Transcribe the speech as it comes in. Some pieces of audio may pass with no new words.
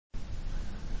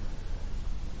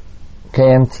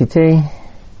KMTT,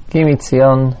 Gimi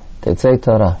Tzion, Tetzei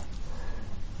Torah.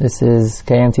 This is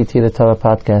KMTT, the Torah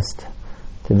podcast.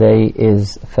 Today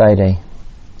is Friday,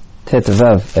 Tet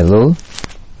Vav Elul,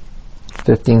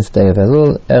 15th day of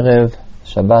Elul, Erev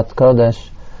Shabbat Kodesh,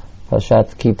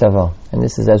 Parshat Ki Tavo. And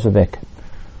this is Ezra Beck.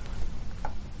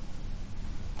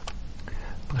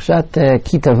 Parshat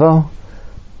Ki Tavo,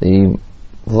 the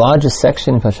largest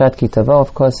section in Parshat Ki Tavo,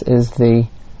 of course, is the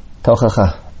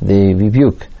Tochacha, the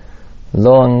rebuke.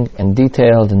 Long and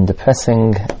detailed and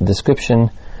depressing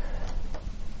description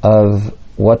of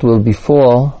what will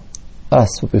befall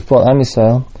us, befall Am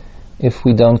Yisrael, if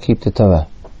we don't keep the Torah.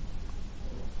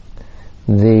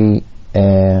 The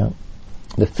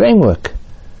framework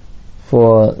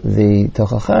for the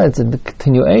Tochacha is a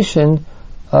continuation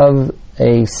of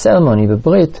a ceremony, the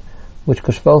Brit, which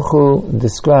Kosh Baruch Hu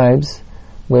describes,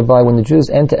 whereby when the Jews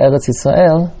enter Eretz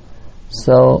Yisrael,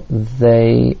 so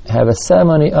they have a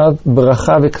ceremony of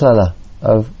bracha v'klala,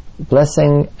 of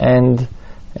blessing and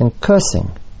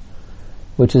cursing,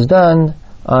 which is done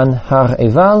on Har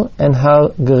Eval and Har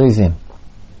Gerizim.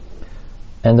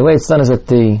 And the way it's done is that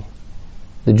the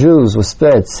Jews were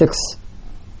spread 6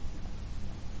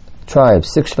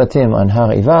 tribes, 6 shvatim on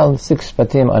Har Eval, 6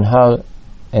 shvatim on Har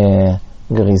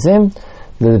Gerizim.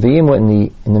 The Leviyim were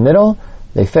in the middle.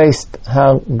 They faced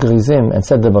Har Gerizim and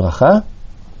said the bracha,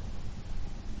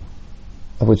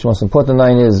 of which the most important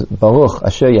line is Baruch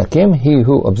Asher Yakim, he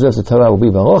who observes the Torah will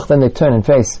be Baruch. Then they turn and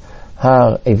face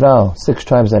Har Eval, 6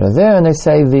 tribes that are there, and they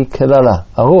say the Kelala,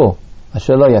 Aru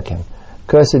Asher Lo Yakim,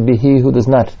 cursed be he who does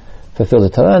not fulfill the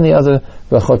Torah, and the other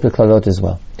Brachot v'Klalot as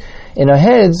well. In our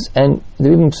heads, and the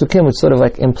Rebbe Psukim would sort of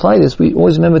like imply this, we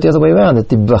always remember it the other way around, that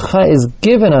the bracha is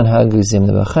given on Har Gerizim,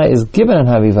 the bracha is given on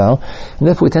Har Eval, and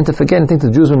therefore we tend to forget and think the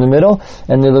Jews were in the middle,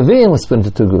 and the Leviyim was split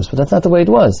into 2 groups, but that's not the way it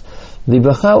was. The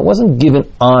bracha wasn't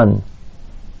given on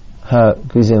Har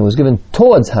Gerizim, it was given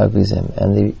towards Har Gerizim,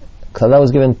 and the Klala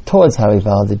was given towards Har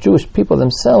Eval. The Jewish people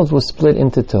themselves were split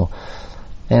into 2.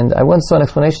 And I once saw an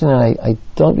explanation, and I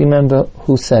don't remember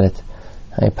who said it.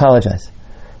 I apologize.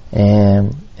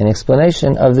 An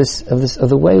explanation of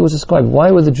the way it was described.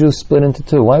 Why were the Jews split into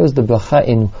 2? Why was the bracha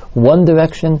in one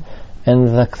direction and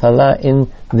the Klala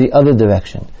in the other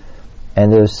direction?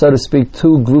 And there's, so to speak,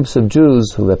 2 groups of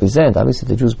Jews who represent, obviously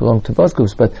the Jews belong to both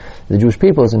groups, but the Jewish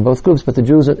people is in both groups, but the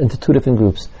Jews are into 2 different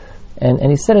groups. And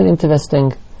he said an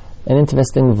interesting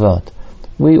word.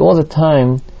 We all the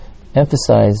time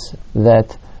emphasize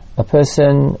that a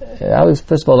person,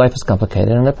 first of all, life is complicated,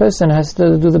 and a person has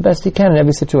to do the best he can in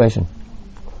every situation.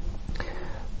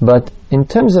 But in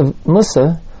terms of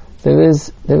Mussar, there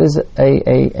is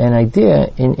an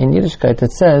idea in Yiddishkeit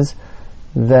that says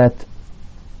that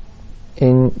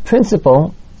in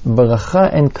principle,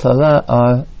 bracha and klala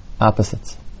are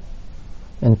opposites,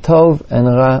 and tov and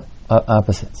ra are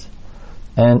opposites.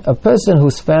 And a person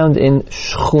who's found in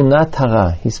shchunat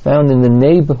hara, he's found in the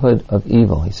neighborhood of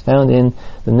evil, he's found in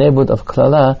the neighborhood of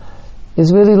klala,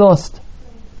 is really lost.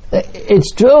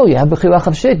 It's true, you have b'chirach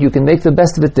of shit, you can make the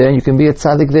best of it there, and you can be a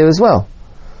tzaddik there as well.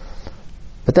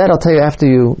 But that I'll tell you after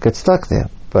you get stuck there.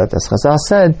 But as Chazal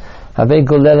said, havei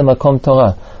golel makom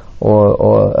Torah,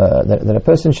 or that a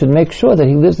person should make sure that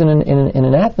he lives in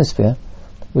an atmosphere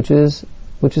which is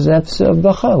an atmosphere of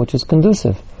bracha, which is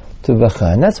conducive to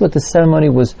bracha, and that's what the ceremony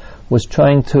was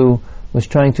trying to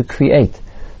create.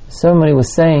 The ceremony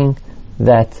was saying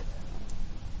that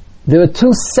there are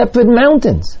 2 separate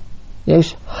mountains.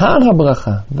 Yesh har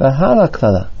habracha v'har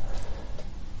haklala,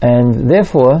 and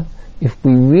therefore, if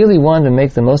we really want to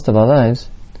make the most of our lives,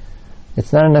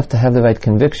 it's not enough to have the right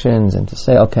convictions and to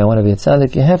say, okay, I want to be a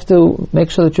tzaddik. You have to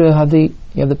make sure that you have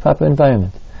the proper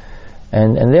environment,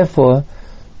 and therefore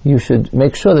you should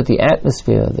make sure that the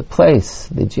atmosphere, the place,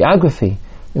 the geography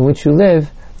in which you live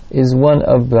is one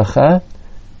of bracha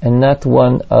and not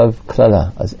one of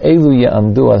klala. As elu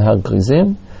ya'amdu al har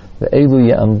Gerizim,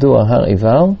 ve'elu ya'amdu al har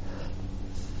Eval.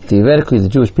 Theoretically, the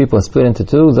Jewish people are split into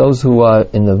 2, those who are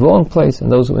in the wrong place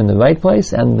and those who are in the right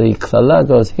place, and the klala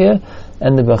goes here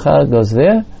and the bracha goes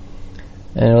there,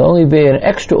 and it will only be an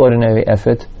extraordinary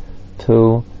effort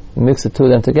to mix the 2 of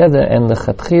them together, and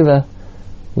l'chatchila,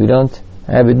 we don't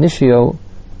ab initio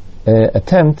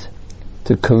attempt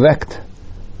to correct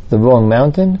the wrong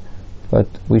mountain, but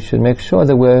we should make sure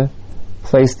that we're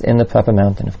placed in the proper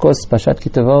mountain. Of course, Parshat Ki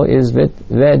Tavo is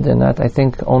read, and not, I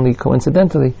think, only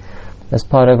coincidentally, as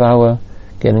part of our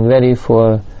getting ready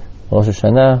for Rosh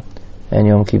Hashanah and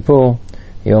Yom Kippur,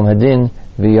 Yom Hadin,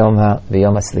 V'Yom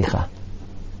HaSlicha.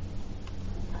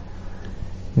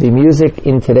 The music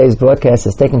in today's broadcast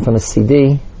is taken from a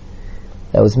CD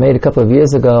that was made a couple of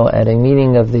years ago at a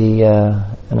meeting of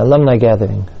an alumni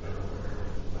gathering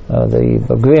the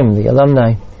Bagrim, the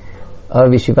alumni of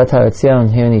Yeshivat Har Etzion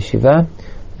here in Yeshiva,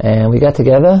 and we got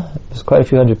together, there's quite a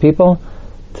few hundred people,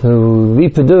 to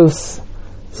reproduce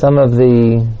some of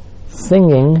the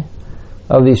singing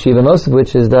of the Yeshiva, most of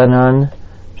which is done on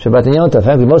Shabbat and Yom Tov.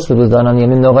 Frankly, most of it was done on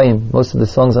Yamim Noraim. Most of the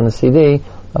songs on the CD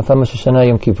are from Rosh Hashanah,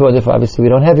 Yom Kippur, therefore obviously we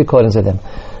don't have recordings of them.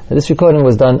 Now, this recording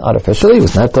was done artificially, it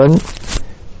was not done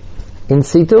in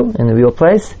situ, in the real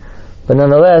place, but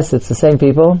nonetheless it's the same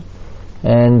people,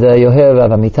 and you'll hear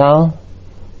Rav Amital,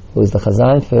 who is the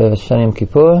Chazan for Rosh Hashanah Yom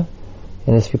Kippur,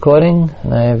 in this recording,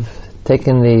 and I have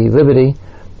taken the liberty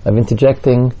of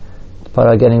interjecting the part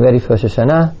of getting ready for Rosh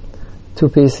Hashanah, two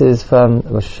pieces from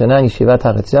Rosh Hashanah Yeshivat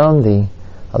Har Etzion. The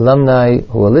alumni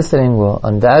who are listening will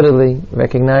undoubtedly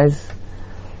recognize,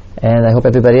 and I hope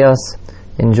everybody else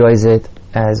enjoys it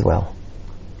as well.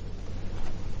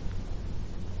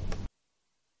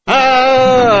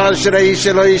 אשרי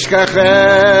שלא ישכחך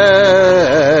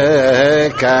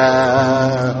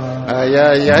איי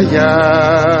איי איי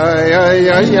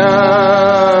איי איי איי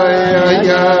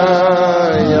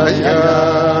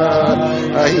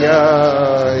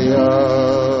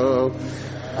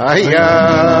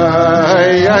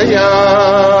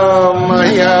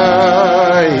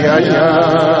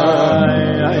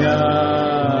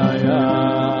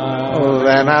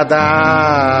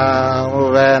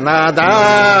ובן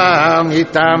אדם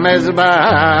יתאמץ בה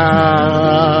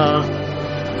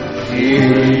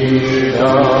קידושך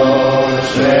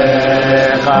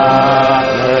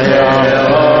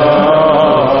לעונה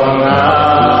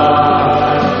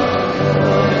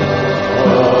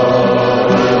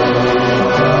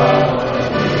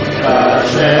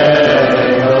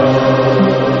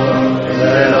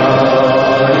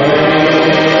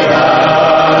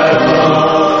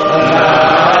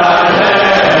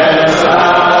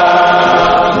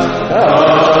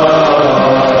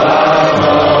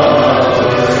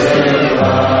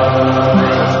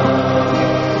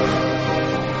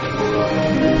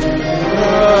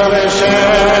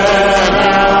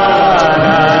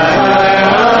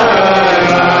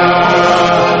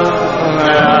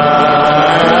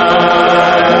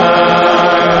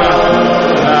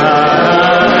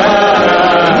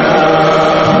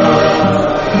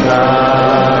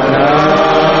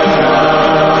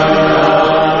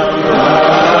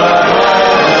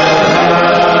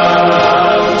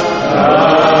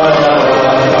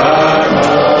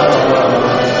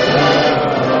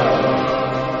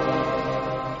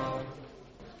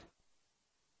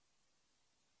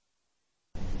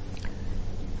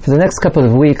For the next couple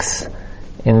of weeks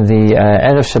in the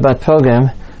Erev Shabbat program,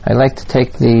 I'd like to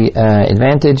take the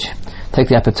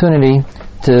opportunity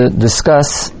to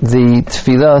discuss the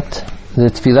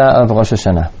tefillah of Rosh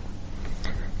Hashanah.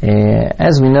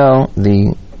 As we know,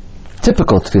 the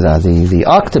typical tefillah, the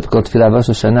archetypical tefillah of Rosh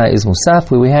Hashanah is Musaf,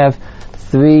 where we have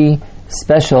three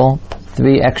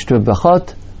extra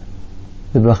brachot: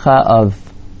 the bracha of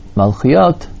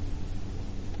Malchuyot,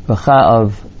 bracha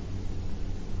of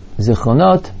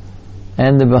Zichronot,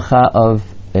 and the bracha of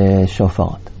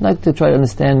Shofarot. I'd like to try to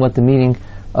understand what the meaning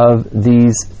of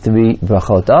these three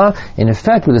brachot are. In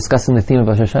effect, we're discussing the theme of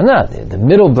Rosh Hashanah. The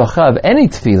middle bracha of any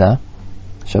tefillah,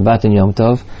 Shabbat and Yom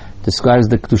Tov, describes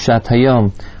the Kedushat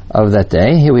Hayom of that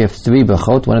day. Here we have three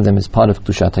brachot. One of them is part of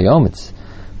Kedushat Hayom. It's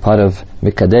part of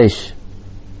Mikadesh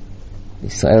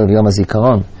Israel Yom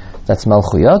HaZikaron. That's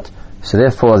Malchuyot. So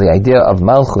therefore the idea of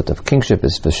Malchut, of kingship,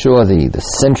 is for sure the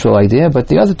central idea, but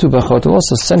the other two brachot are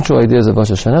also central ideas of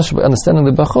Rosh Hashanah. So by understanding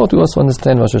the brachot, we also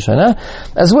understand Rosh Hashanah,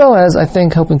 as well as, I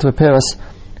think, helping to prepare us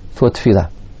for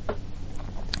tefillah.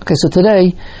 Okay, so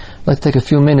today, I'd like to take a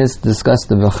few minutes to discuss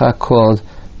the bracha called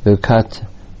Birkat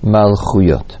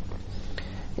Malchuyot.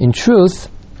 In truth,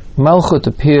 Malchut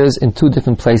appears in two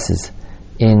different places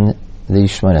in the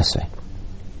Shemona Esrei.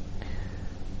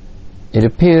 It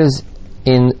appears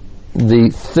in the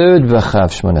third bracha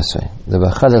of Shemona Esrei, the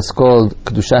bracha that's called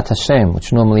Kedushat Hashem,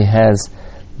 which normally has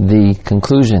the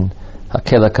conclusion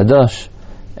Hakel HaKadosh,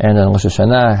 and on Rosh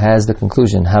Hashanah has the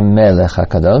conclusion HaMelech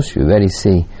HaKadosh. You already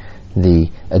see the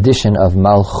addition of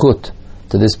Malchut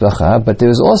to this bracha, but there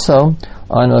is also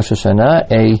on Rosh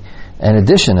Hashanah an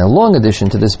addition, a long addition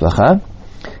to this bracha.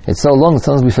 It's so long,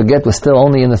 sometimes we forget we're still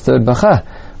only in the third bracha.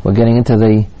 We're getting into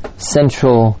the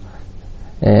central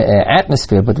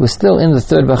atmosphere, but we're still in the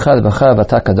third bracha, the bracha of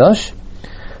Atah Kadosh.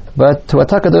 But to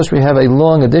Atah Kadosh we have a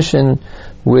long addition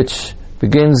which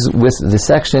begins with the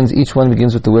sections. Each one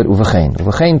begins with the word Uvachein.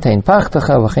 Uvachein tein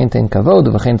pachtacha, Uvachein tein kavod,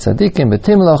 Uvachein tzadikim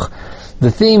betimloch. The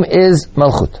theme is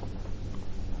Malchut.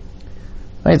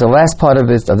 Right, the last part of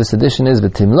this edition is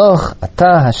Betimloch,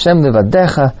 Atah Hashem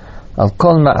levadecha, Al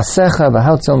kol ma'asecha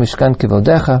v'haltzel mishkan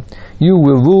kivodecha. You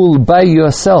will rule by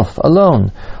yourself,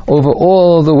 alone, over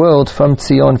all the world from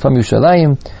Tzion, from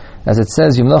Yerushalayim. As it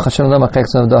says, Yimloch Hashem lo machek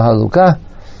tzon haluka.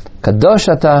 Kadosh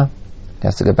ata. You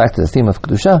have to go back to the theme of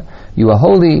Kedusha. You are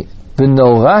holy.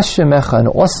 V'norah shemecha, and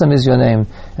awesome is your name,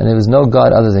 and there is no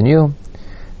God other than you.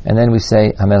 And then we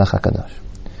say, HaMelech HaKadosh.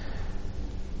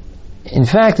 In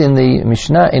fact, in the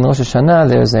Mishnah, in Rosh Hashanah,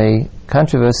 there is a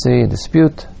controversy, a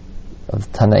dispute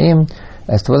of Tanaim,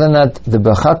 as to whether or not the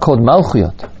bracha called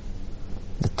Malchuyot,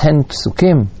 the 10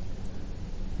 psukim,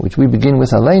 which we begin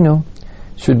with Aleinu,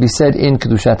 should be said in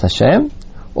Kedushat Hashem,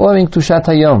 or in Kedushat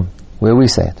Hayom, where we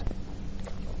say it.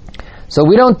 So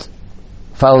we don't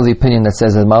follow the opinion that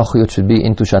says that Malchuyot should be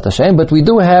in Kedushat Hashem, but we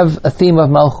do have a theme of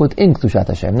Malchut in Kedushat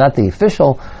Hashem, not the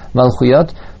official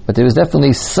Malchuyot, but there is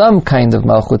definitely some kind of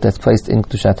Malchut that's placed in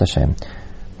Kedushat Hashem.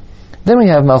 Then we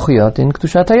have Malchuyot in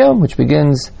Kedushat Hayom, which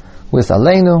begins with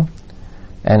Aleinu,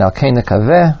 and Alkei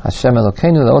Nekaveh, Hashem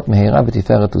Elokeinu, Laot Mehira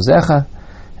B'Tiferet Uzecha.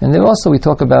 And then also we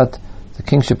talk about the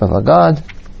kingship of our God,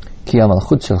 Ki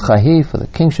HaMalchut Shelcha Hi, for the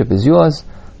kingship is yours,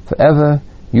 forever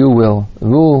you will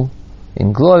rule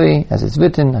in glory, as it's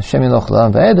written, Hashem Yiloch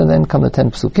L'Olam V'Ed, and then come the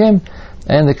 10 psukim,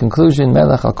 and the conclusion,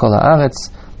 Melech Al Kol HaAretz,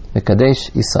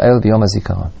 Mekadesh Yisrael B'Yom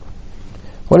HaZikaron.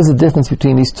 What is the difference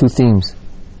between these two themes?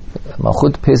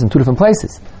 Malchut appears in two different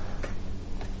places.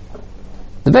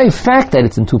 The very fact that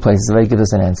it's in two places already gives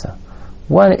us an answer.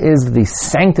 One is the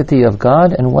sanctity of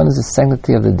God, and one is the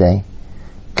sanctity of the day.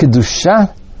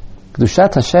 Kedushat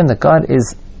Hashem, that God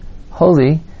is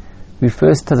holy,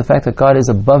 refers to the fact that God is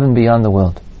above and beyond the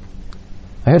world.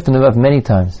 I heard from the Rav many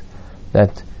times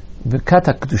that Birkat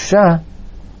HaKedusha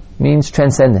means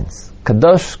transcendence.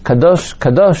 Kadosh, Kadosh,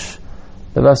 Kadosh,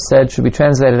 the Rav said, should be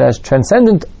translated as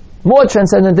transcendent,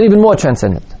 and even more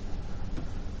transcendent.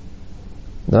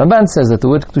 The Ramban says that the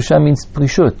word Kedusha means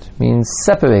prishut, means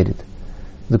separated.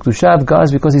 The Kedusha of God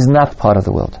is because He's not part of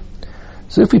the world.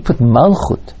 So if we put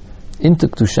Malchut into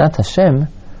Kedushat Hashem,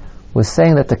 we're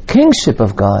saying that the kingship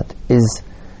of God is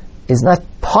not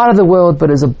part of the world, but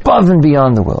is above and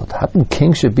beyond the world. How can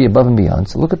kingship be above and beyond?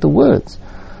 So look at the words.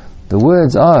 The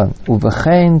words are,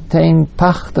 Uvechein tein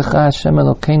pachtecha Hashem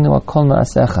Elokeinu akol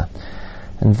ma'asecha.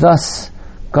 And thus,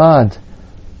 God,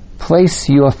 place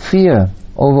your fear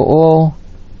over all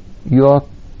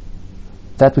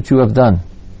that which you have done.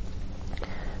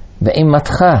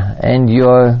 Ve'imatcha, and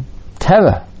your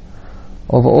terror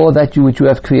over all that which you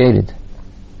have created.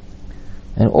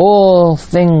 And all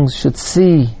things should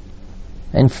see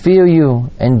and fear you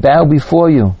and bow before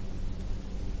you. A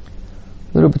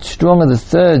little bit stronger, the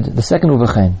second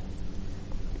Uvechein.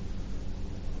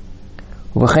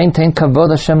 Uvechein tein kavod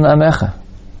Hashem la'amecha.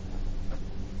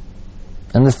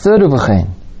 And the third Uvechein.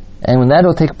 And when that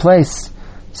will take place,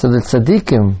 so that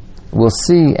tzaddikim will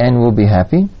see and will be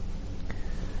happy.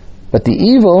 But the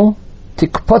evil,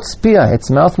 tikpot pia, its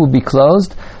mouth will be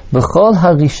closed. V'chol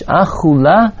harish'ah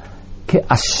chula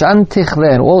ke'ashan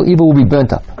tichle, and all evil will be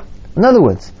burnt up. In other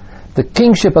words, the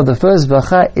kingship of the first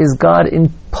bracha is God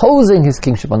imposing His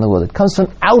kingship on the world. It comes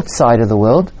from outside of the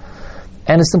world,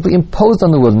 and is simply imposed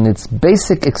on the world. And its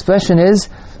basic expression is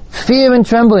fear and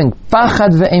trembling,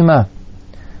 pachad ve'ema.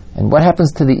 And what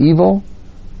happens to the evil?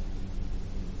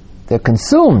 They're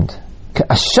consumed.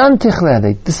 Ke'ashan tichle,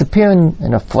 they disappear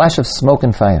in a flash of smoke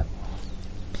and fire.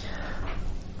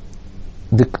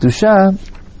 The Kedusha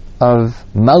of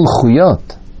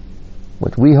Malchuyot,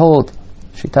 what we hold,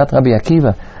 Shitat Rabbi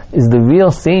Akiva, is the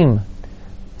real theme,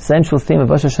 central theme of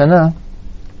Rosh Hashanah,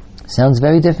 sounds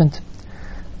very different.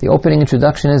 The opening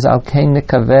introduction is, Alkei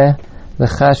nekaveh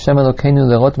lecha Hashem Elokeinu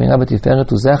lerot mira b'tiferet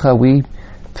uzecha. We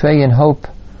pray and hope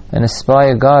and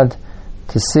aspire, God,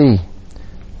 to see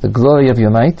the glory of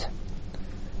your might.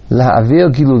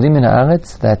 La'avir gilulim min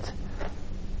haaretz, that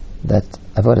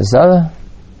avodah zarah,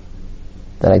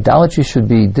 that idolatry should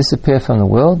be disappear from the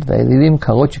world. Ve'elilim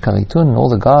karot yikaritun, and all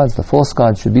the gods, the false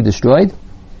gods, should be destroyed.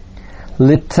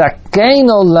 Litakein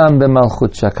olam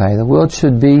b'malchut shakai, the world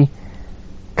should be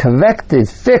corrected,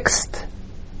 fixed,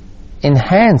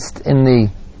 enhanced in the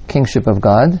kingship of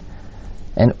God.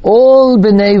 And all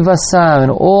b'nei vasar,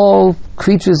 and all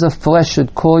creatures of flesh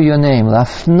should call your name.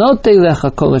 Lafnot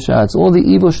eilecha kol ha'shatz, all the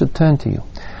evil should turn to you.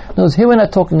 Notice, here we're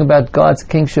not talking about God's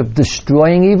kingship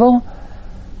destroying evil,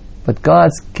 but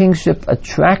God's kingship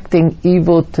attracting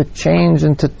evil to change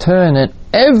and to turn, and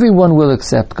everyone will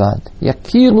accept God.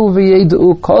 Yakiru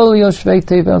v'yedu kol yoshvei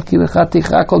tevel ki lecha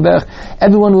ticha kol berach.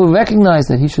 Everyone will recognize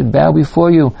that he should bow before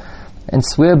you and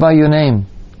swear by your name.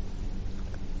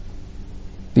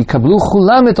 V'kablu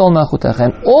chulam et ol malchutecha,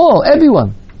 and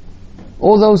everyone,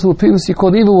 all those who were previously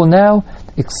called evil will now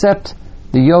accept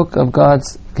the yoke of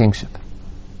God's kingship.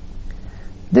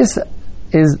 This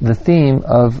is the theme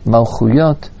of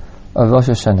Malchuyot of Rosh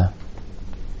Hashanah.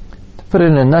 To put it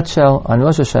in a nutshell, on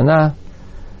Rosh Hashanah,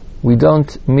 we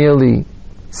don't merely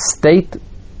state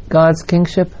God's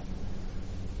kingship,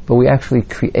 but we actually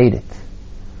create it.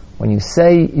 When you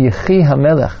say Yechi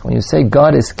HaMelech, when you say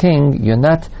God is king, you're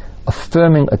not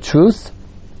affirming a truth,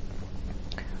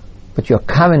 but you're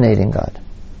coronating God.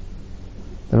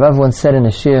 The Rav once said in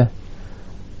a shir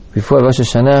before Rosh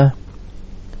Hashanah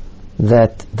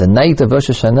that the night of Rosh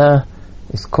Hashanah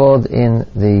is called in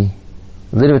the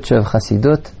literature of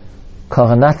Chassidut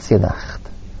Koronatzielacht,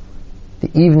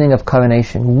 the evening of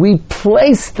coronation. We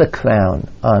place the crown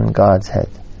on God's head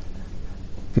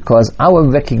because our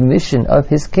recognition of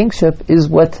His kingship is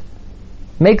what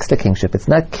makes the kingship. It's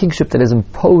not kingship that is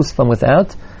imposed from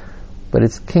without, but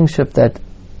it's kingship that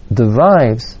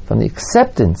derives from the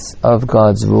acceptance of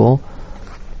God's rule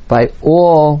by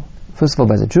all, first of all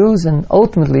by the Jews, and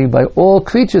ultimately by all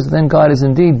creatures. Then God is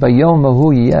indeed Bayom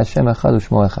Mahu Yeh Hashem Echad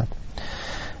U'Shmo Echad.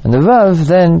 And the Rav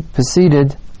then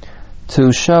proceeded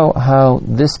to show how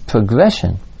this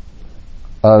progression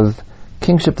of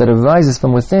kingship that arises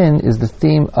from within is the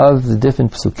theme of the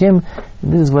different psukim.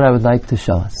 And this is what I would like to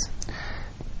show us.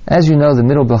 As you know, the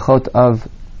middle brachot of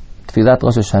Tfilat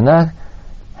Rosh Hashanah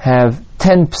have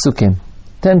 10 psukim.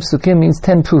 10 psukim means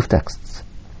 10 proof texts.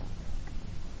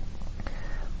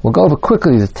 We'll go over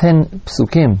quickly the 10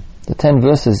 psukim, the 10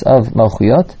 verses of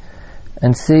Malchuyot,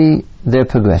 and see their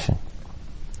progression.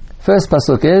 First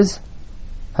pasuk is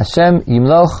Hashem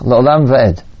Yimloch La'olam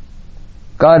Va'ed.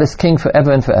 God is king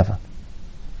forever and forever.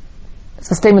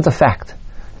 It's a statement of fact,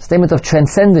 a statement of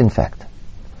transcendent fact.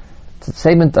 It's a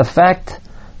statement of fact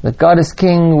that God is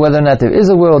king whether or not there is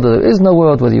a world or there is no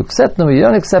world, whether you accept Him or you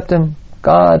don't accept Him.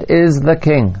 God is the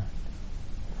king.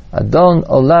 Adon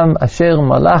Olam Asher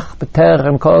Malach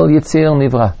B'terem Kol Yitzir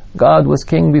Nivra. God was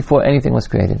king before anything was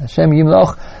created. Hashem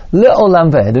Yimloch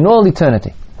Le'olam Va'ed, in all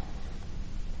eternity.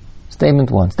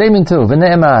 Statement 1. Statement 2.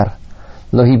 V'ne'emar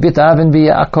Lo hibit aven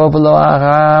b'Yaakov lo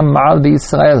aram ma'al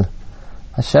b'Yisrael.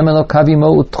 Hashem Elokav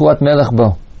imo utruat melech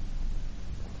bo.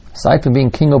 Aside from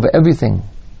being king over everything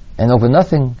and over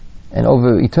nothing and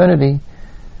over eternity,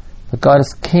 but God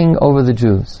is king over the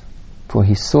Jews, for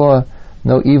He saw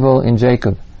no evil in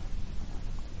Jacob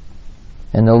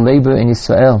and no labor in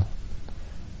Israel.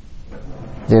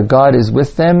 Their God is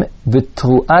with them.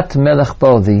 V'truat melech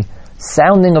bo, the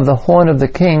sounding of the horn of the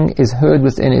king is heard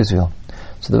within Israel.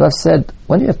 So the Rav said,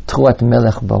 when do you have truat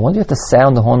melech bo? When do you have to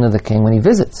sound the horn of the king? When he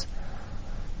visits.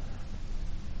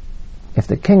 If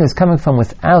the king is coming from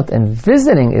without and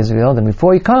visiting Israel, then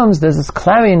before he comes, there's this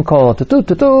clarion call, tutu,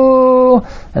 tutu,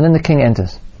 and then the king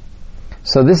enters.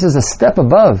 So this is a step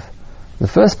above the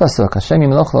first pasuk, Hashem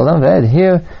Yimloch La'olam Va'ed.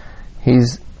 Here,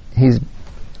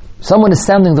 someone is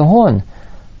sounding the horn,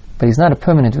 but he's not a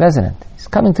permanent resident. He's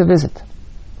coming to visit.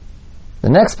 The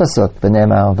next pasuk,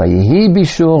 B'ne'emar, Vayihi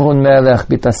Bishurun Melech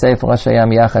B'tasef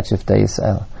Rashayam Yachad Shiftei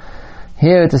Yisrael.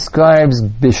 Here it describes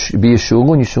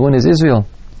B'Yeshurun. Yeshurun is Israel,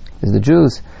 is the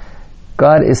Jews.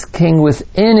 God is king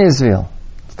within Israel.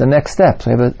 It's the next step. So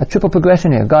we have a triple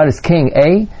progression here. God is king.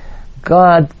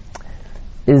 God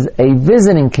is a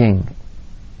visiting king.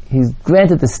 He's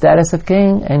granted the status of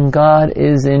king, and God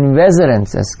is in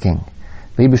residence as king.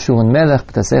 Vayihi Bishurun Melech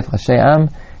B'tasef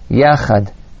Rashayam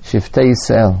Yachad Shiftei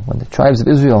Yisrael. When the tribes of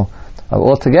Israel are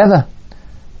all together,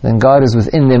 then God is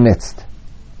within their midst.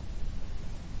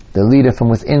 The leader from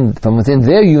within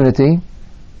their unity,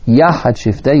 Yachad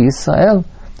Shiftei Yisrael.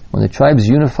 When the tribes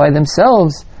unify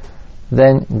themselves,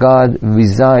 then God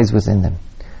resides within them.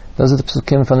 Those are the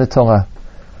psukim from the Torah.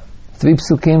 3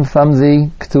 psukim from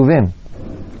the Ketuvim.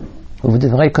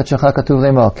 Uv'divrei kodshecha katuv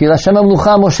lemor, Ki Hashem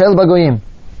Hamlucha Moshel Bagoyim.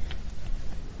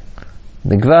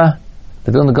 The Gra,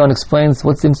 the Vilna Gaon explains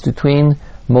what's the difference between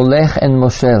Molech and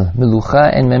Moshel,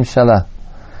 Melucha and Memshala.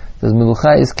 The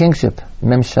Melucha is kingship.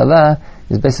 Memshala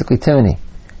is basically tyranny.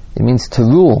 It means to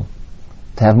rule,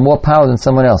 to have more power than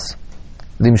someone else.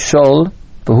 Limshol,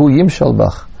 V'hu Yimshol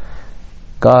Bach.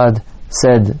 God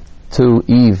said to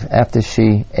Eve after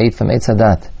she ate from Eitz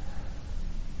Hadat,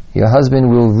 your husband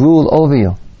will rule over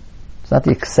you. It's not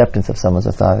the acceptance of someone's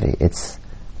authority, it's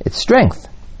strength.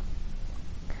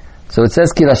 So it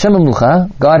says, Ki Hashem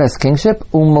Hamlucha, God has kingship,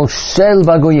 U'moshel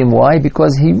Bagoyim. Why?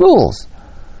 Because He rules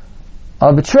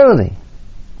arbitrarily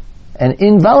and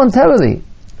involuntarily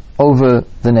over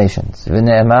the nations.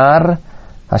 V'ne'emar,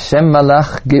 Hashem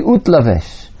Malach Geut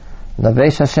Lavesh.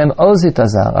 Lavesh Hashem Ozit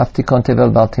Azar, Aftikon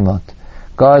Tevel Baltimot.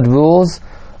 God rules,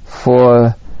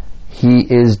 for He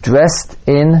is dressed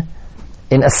in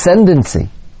ascendancy.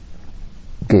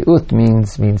 Geut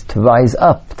means to rise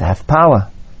up, to have power,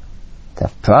 to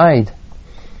have pride.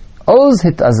 Oz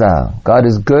hitazar, God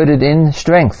is girded in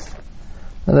strength.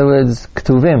 In other words,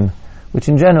 Ketuvim, which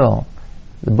in general,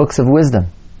 the books of wisdom,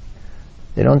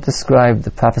 they don't describe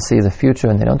the prophecy of the future,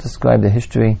 and they don't describe the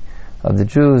history of the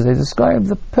Jews. They describe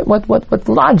what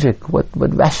logic, what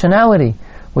rationality,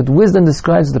 what wisdom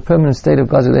describes the permanent state of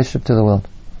God's relationship to the world.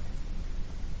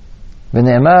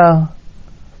 V'ne'emar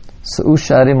Sa'u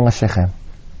Sha'arim Rashechem.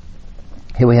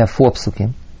 Here we have 4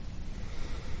 psukim.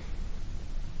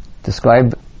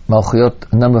 Describe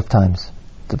Malchuyot a number of times.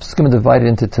 The psukim are divided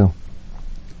into 2.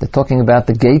 They're talking about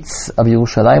the gates of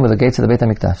Yerushalayim, or the gates of the Beit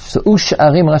HaMikdash. Sa'u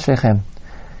Sha'arim Rashechem.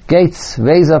 Gates,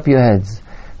 raise up your heads.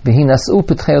 V'hi nas'u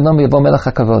p'tchei odom v'yavo melech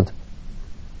hakavod.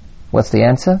 What's the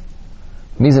answer?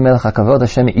 Mize melech hakavod,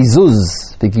 Hashem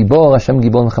izuz, v'gibor, Hashem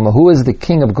gibor mechama. Who is the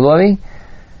King of glory?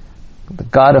 The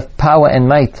God of power and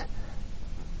might,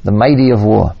 the mighty of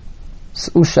war.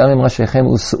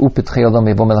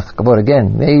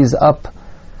 Again, raise up,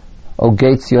 O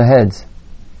gates, your heads.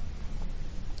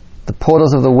 The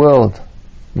portals of the world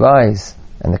rise,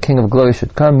 and the King of glory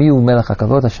should come. Hu melech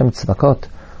hakavod, Hashem tzvakot,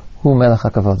 Hu melech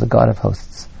hakavod, the God of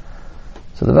hosts.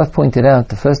 So the Rav pointed out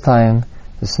the first time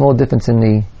the small difference in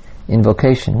the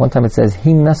invocation. One time it says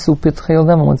Him nasu pitchei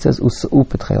olam, and one says Usa'u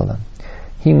pitchei olam.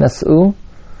 Him nasu,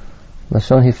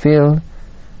 Lashon Hifil,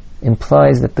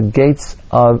 implies that the gates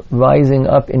are rising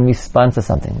up in response to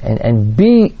something, and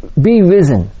be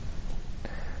risen.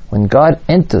 When God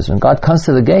enters, when God comes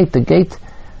to the gate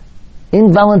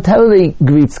involuntarily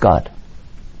greets God.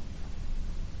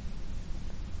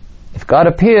 If God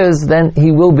appears, then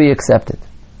He will be accepted,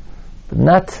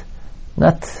 but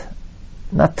not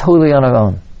totally on our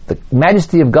own. The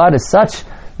majesty of God is such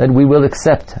that we will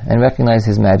accept and recognize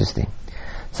His majesty.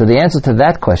 So the answer to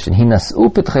that question,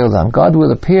 God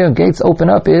will appear, gates open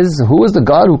up, is, who is the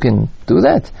God who can do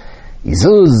that?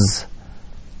 Izuz,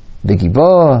 the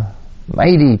Gibor,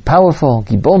 mighty, powerful,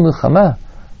 Gibor Milchama,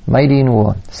 mighty in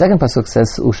war. The second pasuk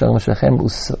says,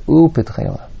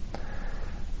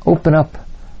 open up,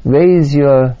 raise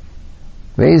your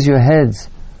heads,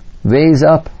 raise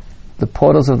up the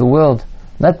portals of the world,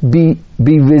 not be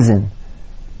risen,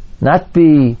 not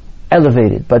be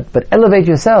elevated, but elevate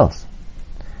yourselves.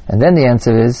 And then the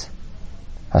answer is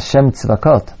Hashem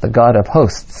Tzvakot, the God of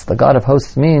hosts. The God of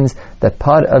hosts means that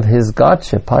part of His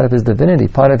Godship, part of His divinity,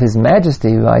 part of His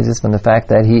majesty rises from the fact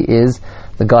that He is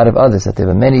the God of others, that there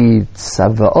are many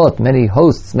Tzavaot, many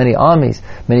hosts, many armies,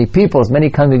 many peoples, many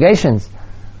congregations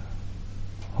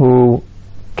who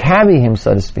carry Him,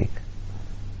 so to speak,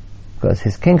 because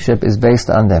His kingship is based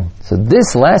on them. So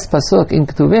this last pasuk in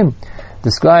Ketuvim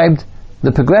described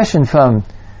the progression from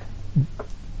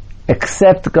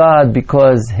accept God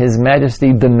because His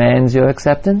majesty demands your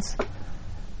acceptance,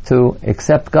 to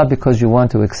accept God because you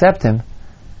want to accept Him,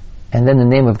 and then the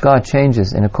name of God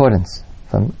changes in accordance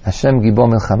from Hashem Gibor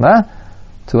Milchama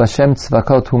to Hashem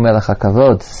Tzvakot Hu Melech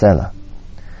HaKavod, Selah.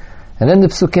 And then the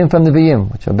psukim from the Nevi'im,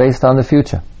 which are based on the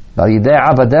future. Val yidei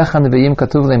avadecha nevi'im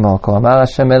katuv lemor, ko amar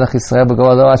Hashem Melech Yisrael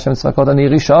b'golo Hashem Tzvakot ani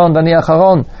rishon v'ani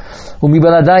acharon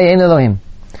u'mibaladai ein Elohim.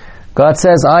 God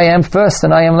says, I am first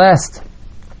and I am last,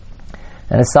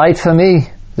 and aside from me,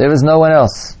 there is no one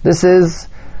else. This is,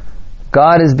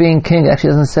 God is being king. It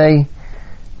actually doesn't say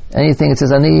anything. It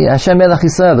says, Ani Hashem Melech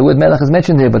Yisrael. The word Melech is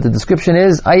mentioned here, but the description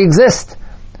is, I exist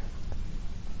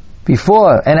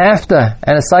before and after,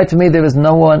 and aside from me, there is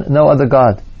no one, no other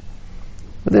God.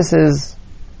 But this is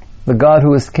the God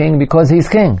who is king because He's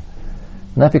king,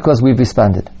 not because we've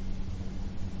responded.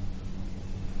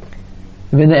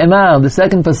 V'ne'emar, the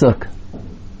second pasuk.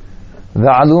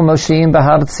 God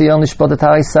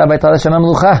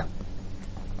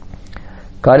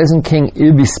isn't king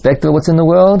irrespective of what's in the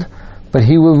world, but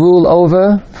He will rule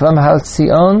over from Har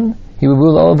Tzion. He will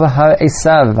rule over Har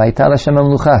Esav.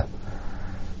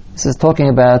 This is talking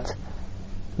about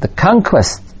the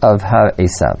conquest of Har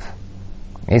Esav.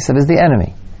 Esav is the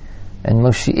enemy, and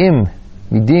Moshi'im,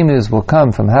 redeemers, will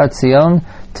come from Har Tzion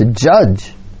to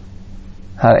judge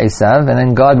Har Esav, and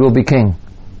then God will be king.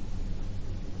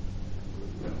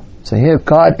 So here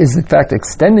God is in fact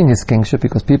extending His kingship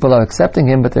because people are accepting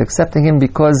Him, but they're accepting Him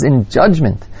because in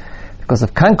judgment, because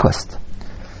of conquest.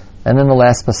 And then the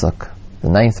last pasuk, the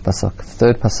 9th pasuk, the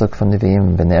third pasuk from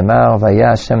Nevi'im, V'ne'emar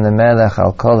v'yah Hashem lemelech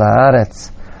al kol haaretz,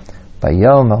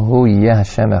 v'yom ahu yeh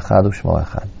Hashem echad u'shmo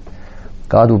echad.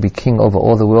 God will be king over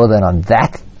all the world, and on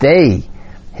that day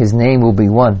His name will be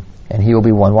one, and He will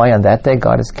be one. Why on that day?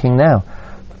 God is king now,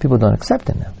 but people don't accept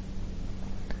Him now.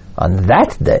 On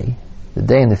that day, the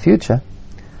day in the future,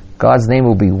 God's name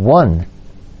will be one,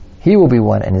 He will be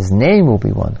one, and His name will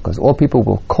be one, because all people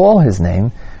will call His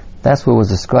name. That's what was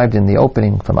described in the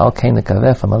opening from Al Kain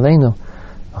Nekaveh, from Aleinu.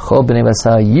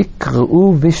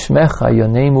 Your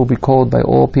name will be called by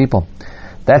all people.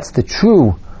 That's the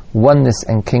true oneness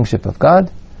and kingship of God,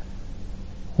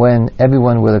 when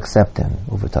everyone will accept Him.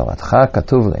 The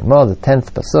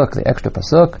 10th pasuk, the extra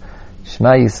pasuk,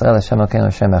 Shema Yisrael Hashem Elokeinu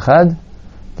Hashem Echad,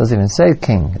 doesn't even say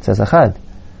king, it says Echad.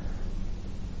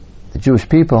 The Jewish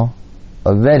people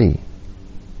already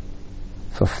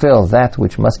fulfill that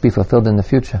which must be fulfilled in the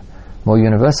future, more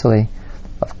universally,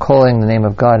 of calling the name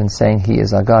of God and saying He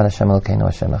is our God, Hashem Elokeinu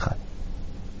Hashem Echad.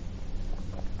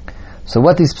 So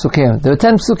what these psukim? There are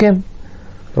 10 psukim,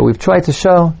 but we've tried to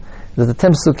show that the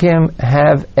 10 psukim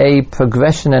have a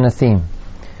progression and a theme.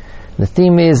 The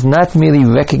theme is not merely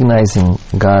recognizing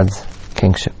God's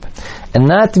kingship, and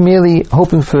not merely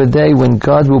hoping for a day when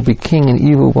God will be king and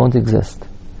evil won't exist.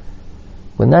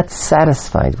 We're not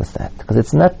satisfied with that, because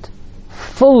it's not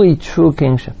fully true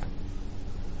kingship.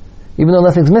 Even though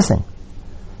nothing's missing,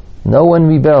 no one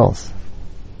rebels,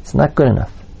 it's not good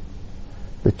enough.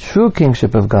 The true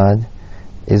kingship of God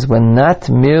is when not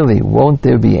merely won't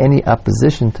there be any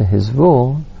opposition to His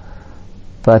rule,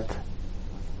 but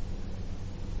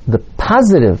the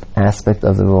positive aspect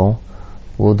of the rule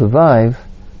will derive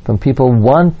from people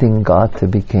wanting God to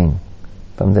be king,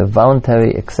 from their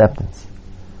voluntary acceptance.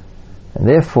 And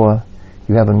therefore,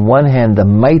 you have on one hand the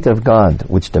might of God,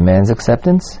 which demands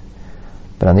acceptance,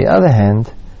 but on the other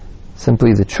hand,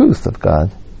 simply the truth of God,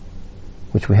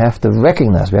 which we have to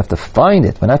recognize, we have to find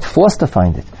it. We're not forced to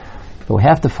find it, but we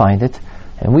have to find it,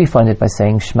 and we find it by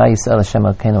saying Shema Yisrael Hashem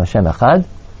Elokeinu Hashem Echad,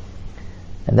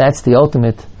 and that's the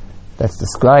ultimate, that's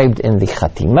described in the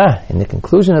Chatimah, in the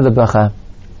conclusion of the bracha,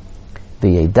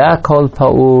 V'yeda kol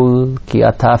pa'ul ki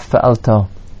ata fa'alto.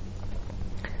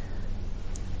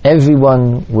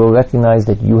 Everyone will recognize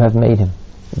that you have made him.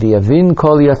 V'yavin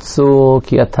kol yatzur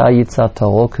ki ata yitzarto.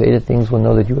 All created things will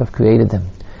know that you have created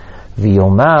them.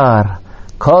 V'yomar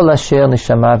kol asher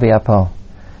neshama v'yapo.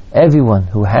 Everyone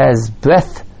who has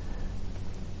breath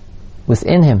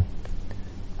within him,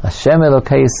 Hashem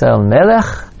Elokei Yisrael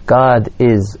Melech, God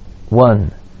is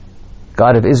one.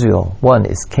 God of Israel, one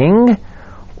is king.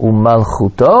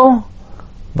 Umalchuto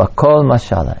bakol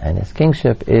mashala, and His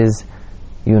kingship is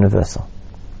universal.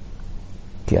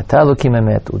 Ki ata Elokim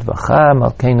emet udvacha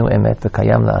malkeinu emet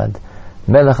v'kayam la'ad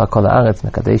melech hakol haaretz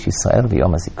mekadesh Yisrael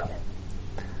v'yom hazikaron.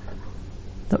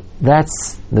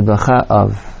 That's the bracha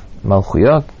of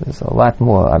Malchuyot. There's a lot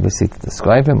more obviously to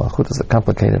describe it. Malchut is a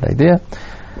complicated idea.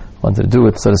 I wanted to do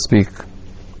it, so to speak.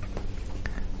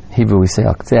 In Hebrew we say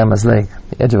al ktzei hamazleg,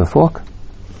 the edge of a fork.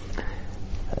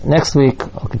 Next week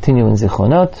I'll continue in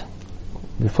Zichronot.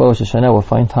 Before Rosh Hashanah we'll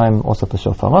find time also for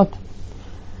Shofarot.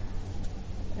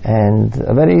 And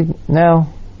already now,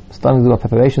 starting to do our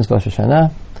preparations for Rosh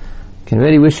Hashanah. Can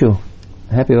already wish you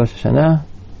a happy Rosh Hashanah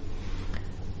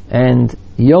and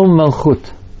Yom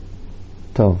Malchut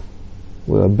Tov.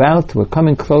 We're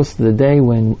coming close to the day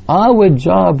when our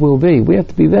job will be, we have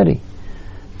to be ready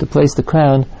to place the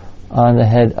crown on the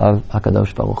head of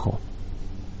HaKadosh Baruch Hu.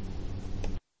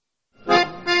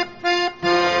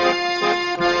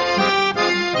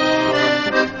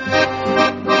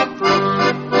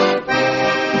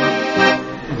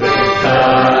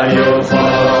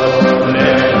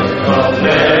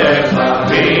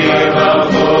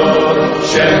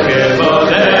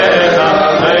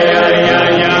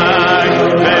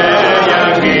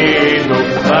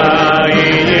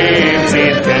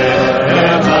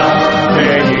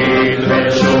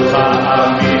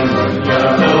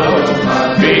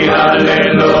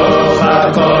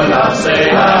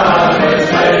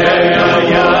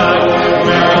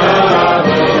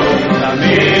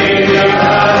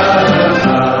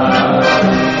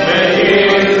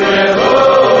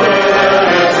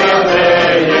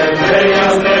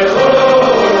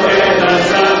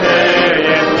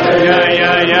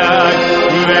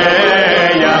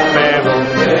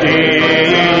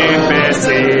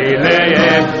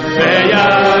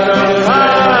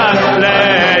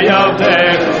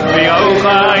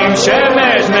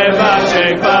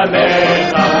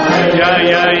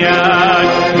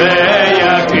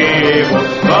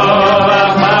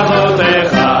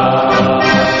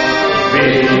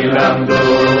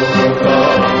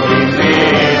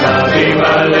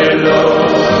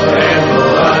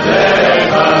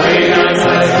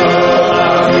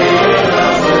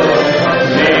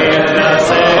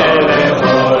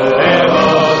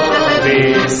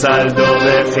 Saldo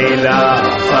בתחילה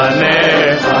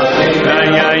פניך,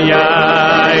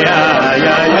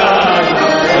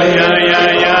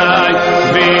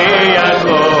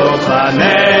 ויעקב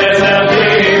פניך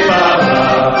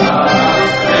דיברה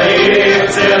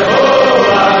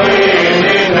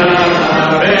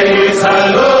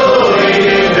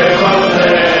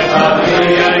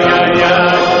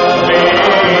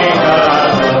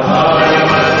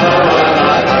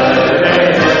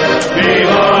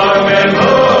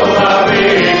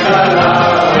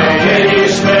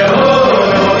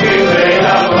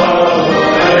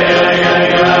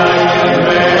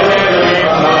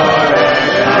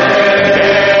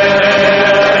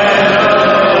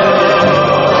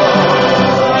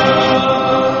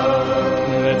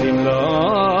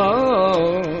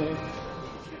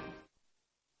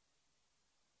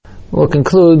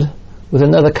conclude with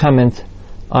another comment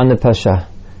on the Pasha.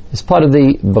 As part of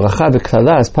the bracha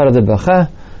v'klala, as part of the bracha,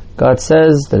 God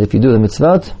says that if you do the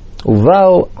mitzvot,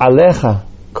 uvau alecha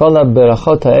kol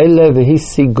ha-berachot ha'ele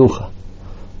v'hisigucha.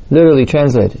 Literally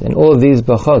translated, and all of these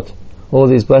brachot, all of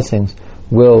these blessings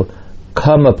will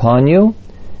come upon you,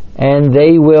 and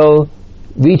they will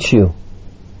reach you.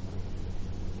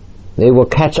 They will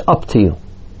catch up to you.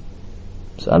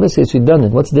 So obviously it's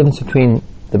redundant. What's the difference between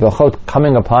the brachot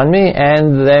coming upon me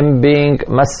and them being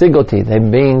masigoti,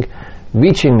 them being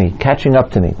reaching me, catching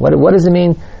up to me? What does it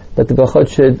mean that the brachot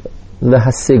should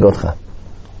lehasigotcha?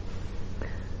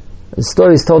 The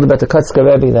story is told about the Kotzker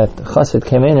Rebbe that Chassid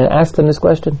came in and asked him this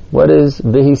question: what is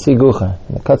v'hisigucha?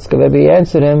 And the Kotzker Rebbe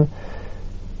answered him,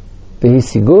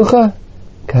 v'hisigucha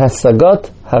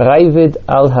k'hasagot haravid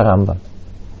al harambam.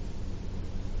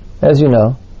 As you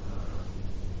know,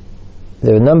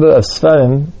 there are a number of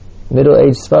svarim,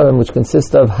 middle-aged svarim, which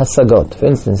consist of hasagot. For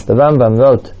instance, the Rambam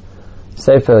wrote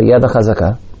Sefer Yad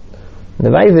HaChazaka. The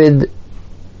Ravid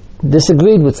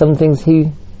disagreed with some things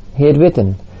he had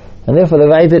written, and therefore the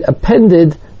Ravid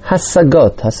appended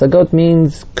hasagot. Hasagot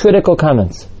means critical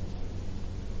comments.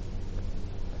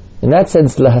 In that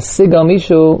sense, lahasig al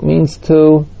mishu means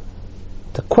to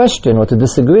question or to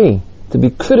disagree, to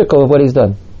be critical of what he's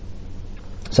done.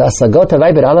 So hasagot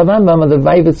ha-Ravid ala Rambam are the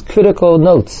Ravid's critical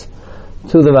notes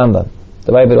to the Rambam.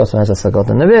 The Ravid also has hasagot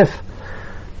in the Rif,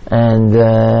 and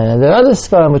there are other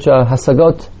svarim which are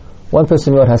hasagot. One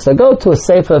person wrote hasagot to a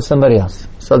sefer of somebody else.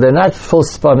 So they're not full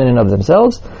svarim in and of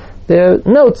themselves. They're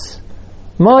notes,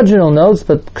 marginal notes,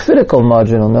 but critical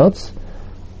marginal notes,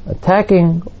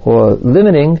 attacking or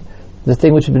limiting the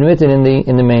thing which has been written in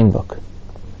the main book.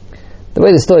 The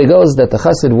way the story goes, that the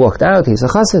Chassid walked out. He's a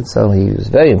Chassid, so he was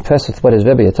very impressed with what his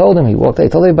Rebbe had told him. He walked out, he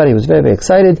told everybody, he was very, very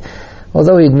excited,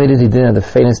 although he admitted he didn't have the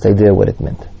faintest idea what it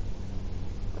meant.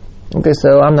 Okay,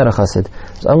 so I'm not a Chassid,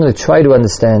 so I'm going to try to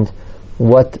understand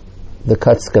what the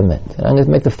Kotzker meant. And I'm going to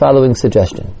make the following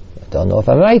suggestion. I don't know if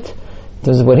I'm right in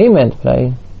terms of what he meant, but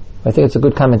I think it's a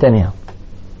good comment anyhow.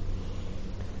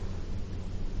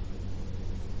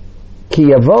 Ki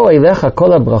yavo eilecha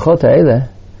kol ha-brachot ha'eleh.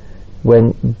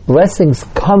 When blessings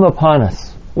come upon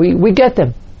us, we get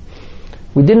them.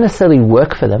 We didn't necessarily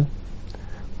work for them,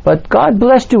 but God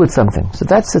blessed you with something. So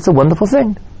it's a wonderful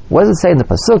thing. What does it say in the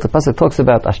Pasuk? The Pasuk talks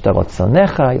about ashtarot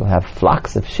sonecha. You'll have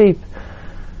flocks of sheep.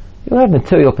 You'll have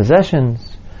material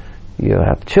possessions. You'll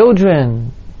have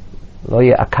children. Lo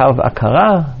ye'akav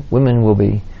akara. Women will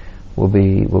be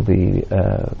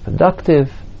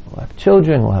productive. We'll have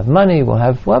children. We'll have money. We'll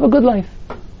have a good life.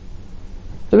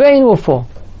 The rain will fall.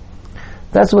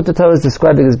 That's what the Torah is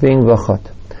describing as being brachot.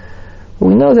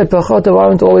 We know that brachot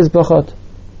aren't always brachot.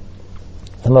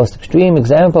 The most extreme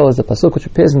example is the pasuk which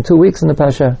appears in 2 weeks in the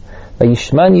Pasha,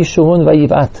 Vayishman Yishurun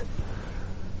Vayivat.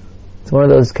 It's one of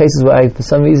those cases where I, for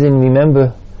some reason,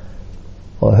 remember,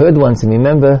 or heard once and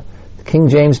remember, the King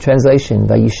James translation,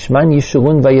 Vayishman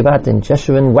Yishurun Vayivat, and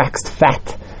Jeshurun waxed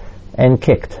fat and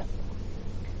kicked.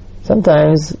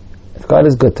 Sometimes, if God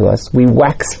is good to us, we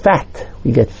wax fat.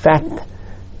 We get fat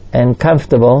and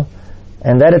comfortable,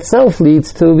 and that itself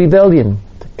leads to rebellion,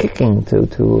 to kicking, to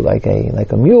like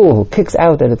a mule who kicks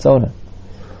out at its owner.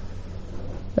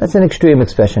 That's an extreme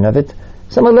expression of it.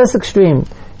 Some are less extreme.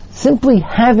 Simply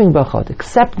having brachot,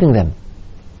 accepting them,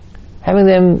 having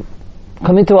them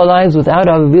come into our lives without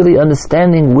our really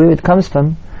understanding where it comes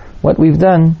from, what we've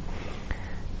done,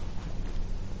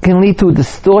 can lead to a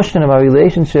distortion of our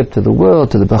relationship to the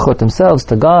world, to the brachot themselves,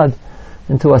 to God,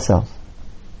 and to ourselves.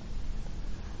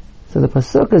 So the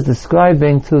pasuk is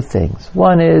describing two things.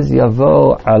 One is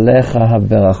yavo alecha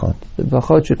haberachot. The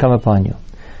brachot should come upon you.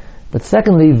 But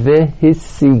secondly,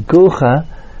 vehisigucha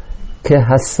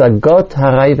kehasagot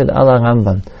haravid ala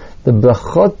Rambam. The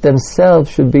brachot themselves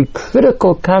should be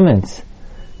critical comments,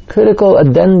 critical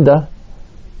addenda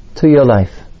to your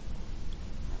life.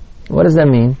 What does that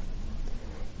mean?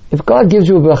 If God gives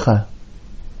you a bracha,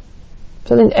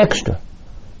 something extra,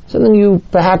 something you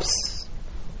perhaps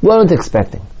weren't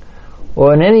expecting,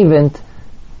 or in any event,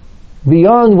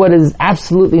 beyond what is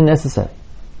absolutely necessary,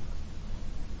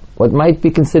 what might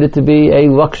be considered to be a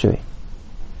luxury,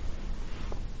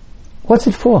 what's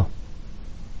it for?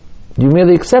 Do you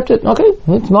merely accept it? Okay,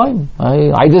 it's mine.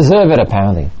 I deserve it,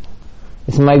 apparently.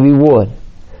 It's my reward.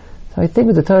 So I think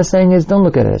what the Torah is saying is, don't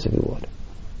look at it as a reward.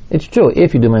 It's true,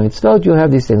 if you do my mitzvot, you'll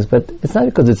have these things, but it's not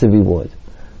because it's a reward.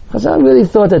 Chazal really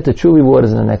thought that the true reward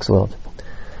is in the next world.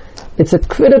 It's a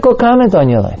critical comment on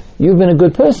your life. You've been a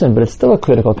good person, but it's still a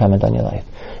critical comment on your life.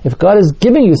 If God is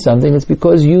giving you something, it's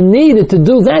because you needed to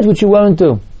do that which you weren't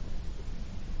do.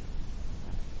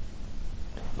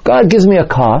 If God gives me a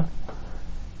car,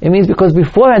 It means because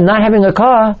before not having a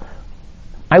car,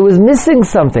 I was missing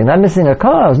something. Not missing a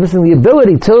car, I was missing the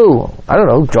ability to,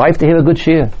 drive to hear a good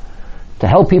shir, to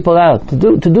help people out, to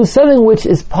do something which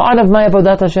is part of my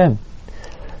avodat Hashem.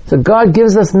 So God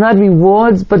gives us not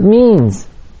rewards, but means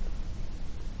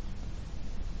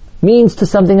to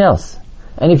something else.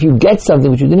 And if you get something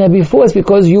which you didn't have before, it's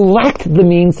because you lacked the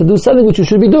means to do something which you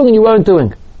should be doing and you weren't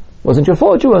doing. It wasn't your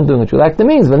fault you weren't doing it, you lacked the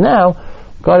means, but now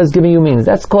God is giving you means.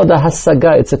 That's called a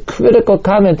hasaga. It's a critical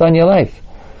comment on your life.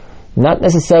 Not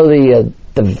necessarily a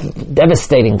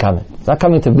devastating comment. It's not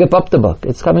coming to rip up the book.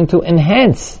 It's coming to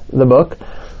enhance the book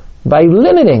by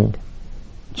limiting,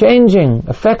 changing,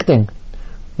 affecting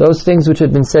those things which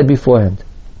had been said beforehand.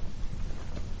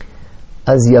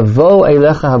 Az yavo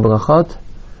eilecha habrachot,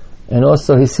 and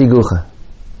also hisigucha.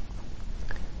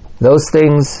 Those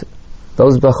things,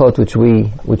 those brachot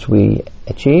which we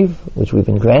achieve, which we've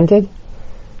been granted,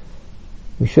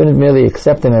 we shouldn't merely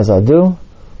accept them as our due,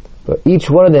 but each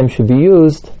one of them should be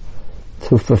used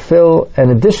to fulfill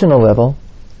an additional level,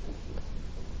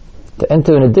 to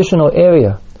enter an additional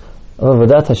area of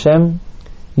avodat Hashem.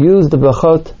 Use the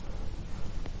brachot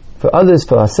for others,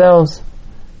 for ourselves,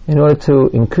 in order to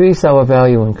increase our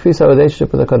value, increase our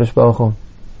relationship with HaKadosh Baruch Hu.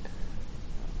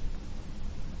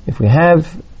 If we have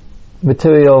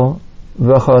material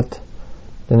brachot,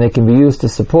 then they can be used to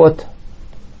support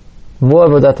more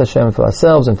avodat Hashem for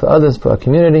ourselves and for others, for our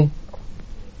community.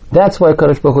 That's why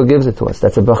HaKadosh Baruch Hu gives it to us.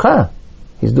 That's a bracha.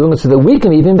 He's doing it so that we can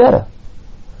be even better.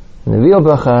 And the real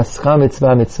bracha, schar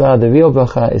mitzvah, the real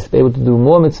bracha is to be able to do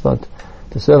more mitzvot,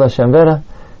 to serve Hashem better.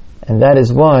 And that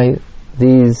is why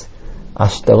these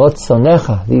ashtarot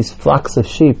sonecha, these flocks of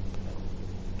sheep,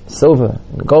 silver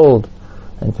and gold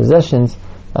and possessions,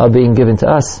 are being given to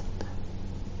us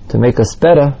to make us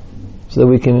better, so that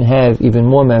we can have even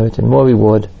more merit and more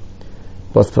reward,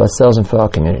 both for ourselves and for our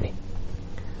community.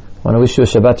 I want to wish you a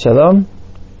Shabbat Shalom.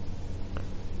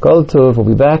 Kol Tov. We'll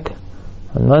be back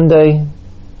on Monday.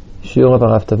 Shiur of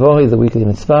Harav Tavori, the weekly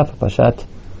mitzvah for Pashat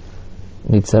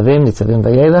Nitzavim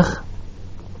Vayelach.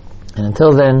 And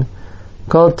until then,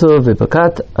 Kol Tov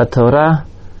v'Berkat HaTorah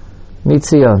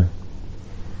Mitzion.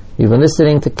 You've been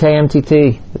listening to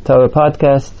KMTT, the Torah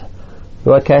podcast,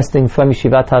 broadcasting from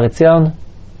Yeshivat Har Etzion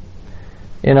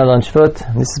in Alon Shvut.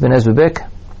 This has been Ezra Beck.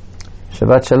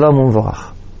 Shabbat Shalom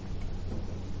U'Mvorach.